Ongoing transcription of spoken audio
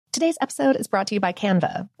Today's episode is brought to you by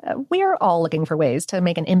Canva. We're all looking for ways to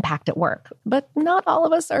make an impact at work, but not all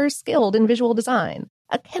of us are skilled in visual design.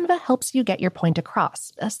 Canva helps you get your point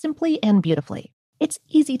across, simply and beautifully. It's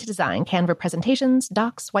easy to design Canva presentations,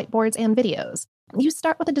 docs, whiteboards, and videos. You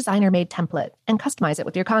start with a designer-made template and customize it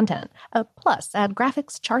with your content. Plus, add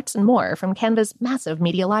graphics, charts, and more from Canva's massive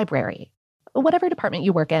media library. Whatever department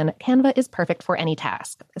you work in, Canva is perfect for any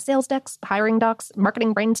task. Sales decks, hiring docs,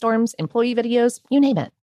 marketing brainstorms, employee videos, you name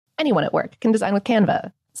it. Anyone at work can design with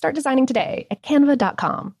Canva. Start designing today at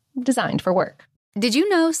canva.com. Designed for work. Did you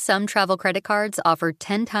know some travel credit cards offer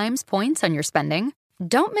 10 times points on your spending?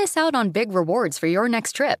 Don't miss out on big rewards for your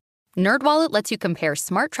next trip. NerdWallet lets you compare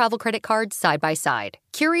smart travel credit cards side by side,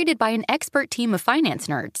 curated by an expert team of finance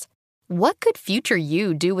nerds. What could future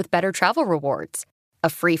you do with better travel rewards? A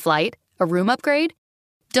free flight? A room upgrade?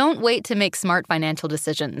 Don't wait to make smart financial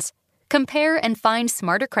decisions. Compare and find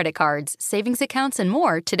smarter credit cards, savings accounts, and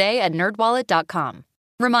more today at nerdwallet.com.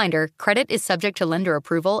 Reminder, credit is subject to lender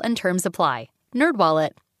approval and terms apply. NerdWallet.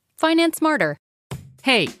 Finance smarter.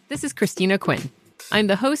 Hey, this is Christina Quinn. I'm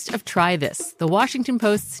the host of Try This, the Washington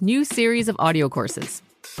Post's new series of audio courses.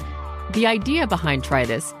 The idea behind Try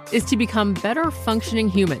This is to become better functioning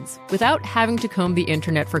humans without having to comb the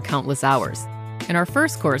internet for countless hours. In our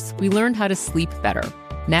first course, we learned how to sleep better.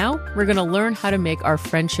 Now, we're going to learn how to make our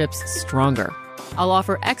friendships stronger. I'll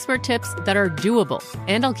offer expert tips that are doable,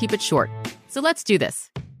 and I'll keep it short. So let's do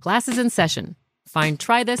this. Class is in session. Find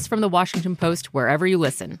Try This from the Washington Post wherever you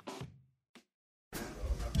listen.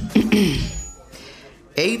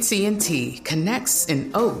 AT&T connects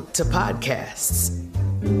an ode to podcasts.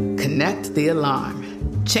 Connect the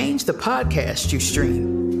alarm. Change the podcast you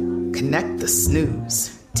stream. Connect the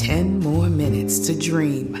snooze. 10 more minutes to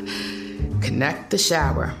dream. Connect the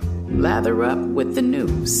shower. Lather up with the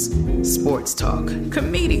news. Sports talk,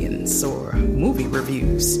 comedians, or movie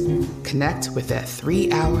reviews. Connect with that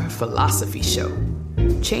 3-hour philosophy show.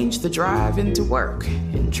 Change the drive into work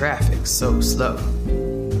in traffic so slow.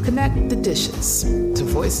 Connect the dishes to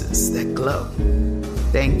voices that glow.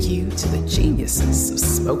 Thank you to the geniuses of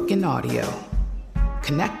spoken audio.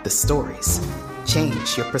 Connect the stories.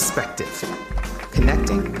 Change your perspective.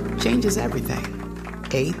 Connecting changes everything.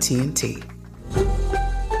 AT&T.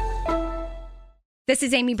 This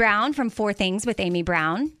is Amy Brown from 4 Things with Amy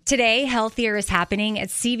Brown. Today, healthier is happening at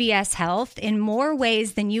CVS Health in more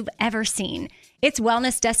ways than you've ever seen. It's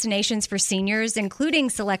wellness destinations for seniors, including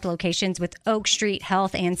select locations with Oak Street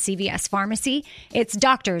Health and CVS Pharmacy. It's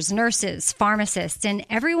doctors, nurses, pharmacists, and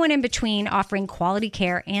everyone in between offering quality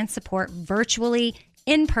care and support virtually,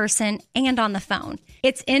 in person, and on the phone.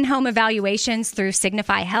 It's in-home evaluations through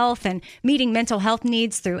Signify Health and meeting mental health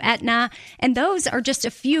needs through Aetna. And those are just a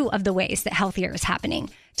few of the ways that healthier is happening.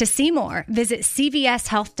 To see more, visit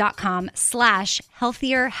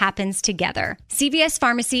cvshealth.com/healthier happens together. CVS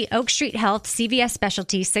Pharmacy, Oak Street Health, CVS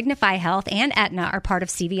Specialty, Signify Health, and Aetna are part of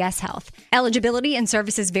CVS Health. Eligibility and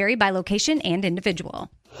services vary by location and individual.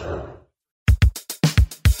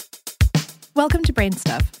 Welcome to Brain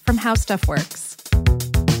Stuff from How Stuff Works.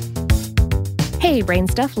 Hey, Brain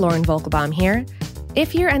Stuff, Lauren Volkelbaum here.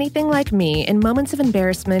 If you're anything like me, in moments of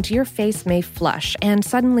embarrassment, your face may flush and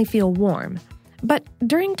suddenly feel warm. But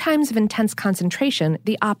during times of intense concentration,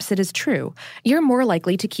 the opposite is true. You're more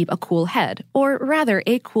likely to keep a cool head, or rather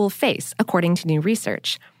a cool face, according to new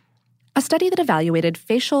research. A study that evaluated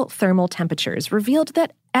facial thermal temperatures revealed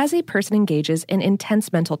that as a person engages in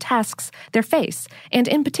intense mental tasks, their face, and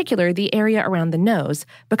in particular the area around the nose,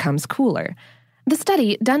 becomes cooler. The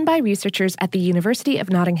study, done by researchers at the University of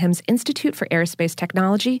Nottingham's Institute for Aerospace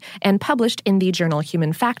Technology and published in the journal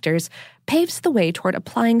Human Factors, paves the way toward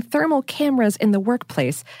applying thermal cameras in the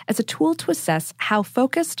workplace as a tool to assess how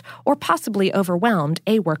focused or possibly overwhelmed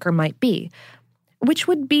a worker might be, which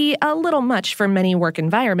would be a little much for many work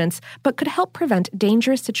environments, but could help prevent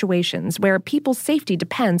dangerous situations where people's safety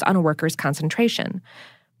depends on a worker's concentration.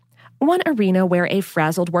 One arena where a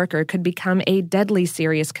frazzled worker could become a deadly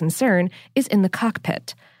serious concern is in the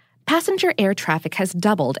cockpit. Passenger air traffic has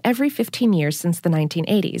doubled every 15 years since the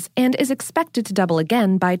 1980s and is expected to double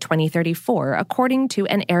again by 2034, according to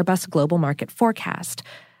an Airbus Global Market forecast.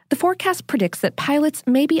 The forecast predicts that pilots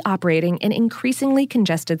may be operating in increasingly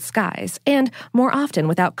congested skies and more often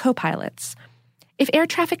without co-pilots. If air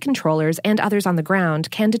traffic controllers and others on the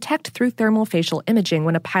ground can detect through thermal facial imaging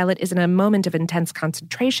when a pilot is in a moment of intense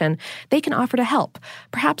concentration, they can offer to help,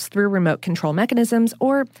 perhaps through remote control mechanisms,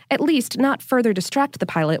 or at least not further distract the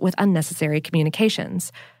pilot with unnecessary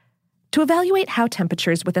communications. To evaluate how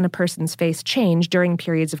temperatures within a person's face change during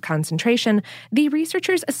periods of concentration, the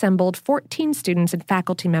researchers assembled 14 students and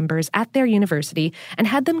faculty members at their university and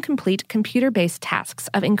had them complete computer-based tasks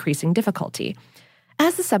of increasing difficulty.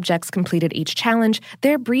 As the subjects completed each challenge,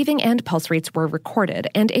 their breathing and pulse rates were recorded,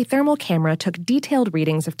 and a thermal camera took detailed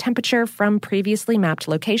readings of temperature from previously mapped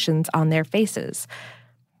locations on their faces.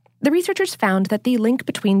 The researchers found that the link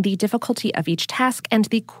between the difficulty of each task and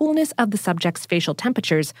the coolness of the subjects' facial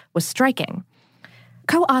temperatures was striking.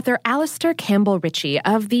 Co-author Alistair Campbell-Ritchie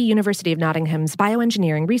of the University of Nottingham's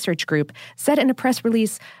Bioengineering Research Group said in a press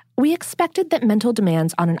release, "We expected that mental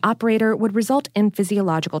demands on an operator would result in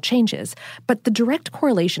physiological changes, but the direct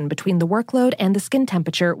correlation between the workload and the skin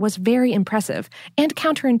temperature was very impressive and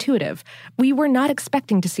counterintuitive. We were not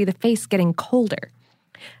expecting to see the face getting colder."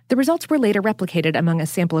 The results were later replicated among a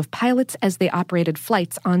sample of pilots as they operated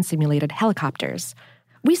flights on simulated helicopters.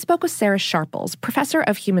 We spoke with Sarah Sharples, professor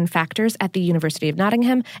of human factors at the University of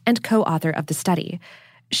Nottingham and co-author of the study.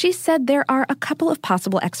 She said there are a couple of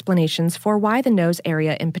possible explanations for why the nose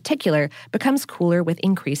area in particular becomes cooler with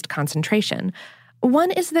increased concentration.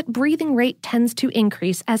 One is that breathing rate tends to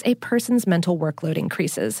increase as a person's mental workload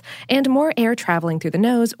increases, and more air traveling through the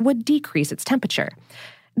nose would decrease its temperature.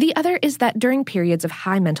 The other is that during periods of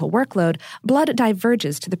high mental workload, blood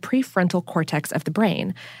diverges to the prefrontal cortex of the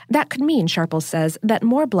brain. That could mean, Sharples says, that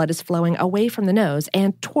more blood is flowing away from the nose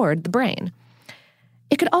and toward the brain.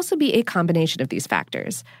 It could also be a combination of these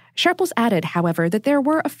factors. Sharples added, however, that there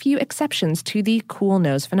were a few exceptions to the cool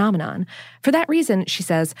nose phenomenon. For that reason, she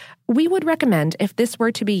says, we would recommend if this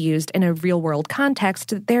were to be used in a real-world context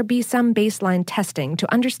that there be some baseline testing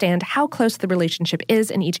to understand how close the relationship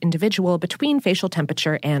is in each individual between facial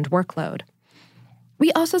temperature and workload.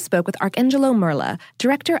 We also spoke with Arcangelo Merla,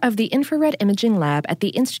 director of the Infrared Imaging Lab at the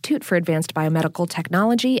Institute for Advanced Biomedical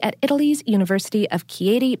Technology at Italy's University of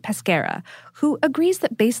Chieti Pescara, who agrees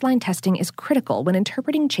that baseline testing is critical when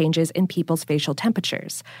interpreting changes in people's facial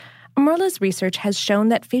temperatures. Merla's research has shown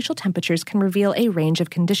that facial temperatures can reveal a range of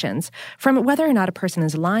conditions, from whether or not a person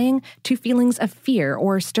is lying to feelings of fear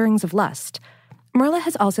or stirrings of lust. Merla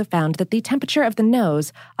has also found that the temperature of the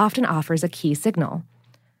nose often offers a key signal.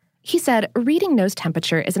 He said, reading nose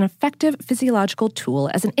temperature is an effective physiological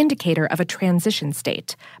tool as an indicator of a transition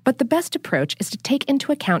state, but the best approach is to take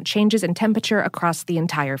into account changes in temperature across the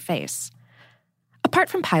entire face. Apart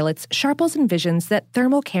from pilots, Sharples envisions that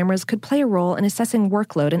thermal cameras could play a role in assessing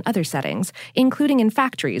workload in other settings, including in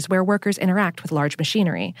factories where workers interact with large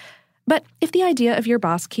machinery. But if the idea of your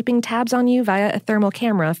boss keeping tabs on you via a thermal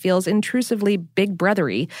camera feels intrusively big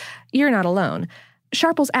brothery, you're not alone.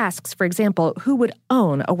 Sharples asks, for example, who would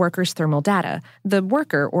own a worker's thermal data, the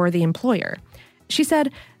worker or the employer? She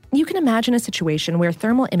said, you can imagine a situation where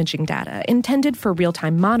thermal imaging data intended for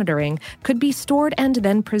real-time monitoring could be stored and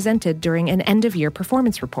then presented during an end-of-year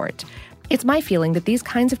performance report. It's my feeling that these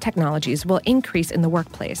kinds of technologies will increase in the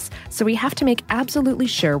workplace, so we have to make absolutely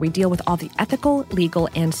sure we deal with all the ethical, legal,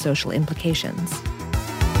 and social implications.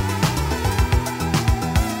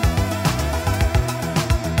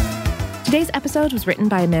 Today's episode was written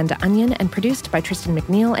by Amanda Onion and produced by Tristan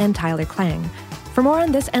McNeil and Tyler Klang. For more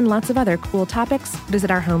on this and lots of other cool topics, visit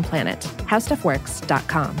our home planet,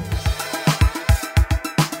 howstuffworks.com.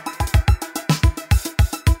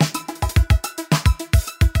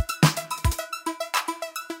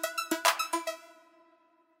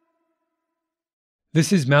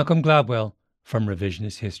 This is Malcolm Gladwell from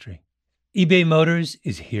Revisionist History. eBay Motors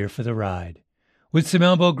is here for the ride. With some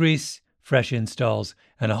elbow grease, fresh installs,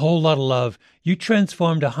 and a whole lot of love, you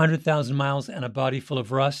transformed 100,000 miles and a body full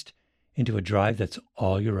of rust into a drive that's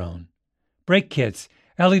all your own. Brake kits,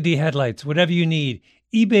 LED headlights, whatever you need,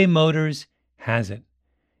 eBay Motors has it.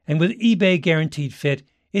 And with eBay Guaranteed Fit,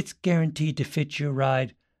 it's guaranteed to fit your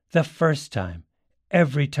ride the first time,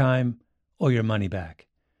 every time, or your money back.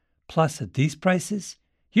 Plus, at these prices,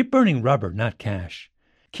 you're burning rubber, not cash.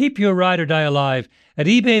 Keep your ride or die alive at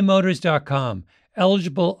ebaymotors.com.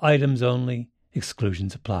 Eligible items only.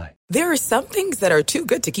 Exclusions apply. There are some things that are too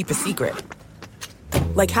good to keep a secret.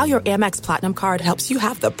 Like how your Amex Platinum card helps you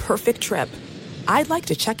have the perfect trip. I'd like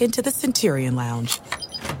to check into the Centurion Lounge.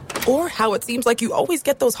 Or how it seems like you always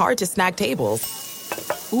get those hard-to-snag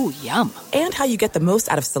tables. Ooh, yum. And how you get the most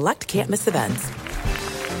out of select can't-miss events.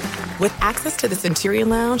 With access to the Centurion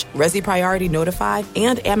Lounge, Resi Priority Notified,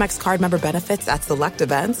 and Amex card member benefits at select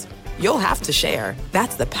events, you'll have to share.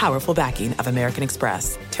 That's the powerful backing of American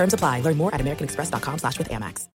Express. Terms apply. Learn more at americanexpress.com/withAmex.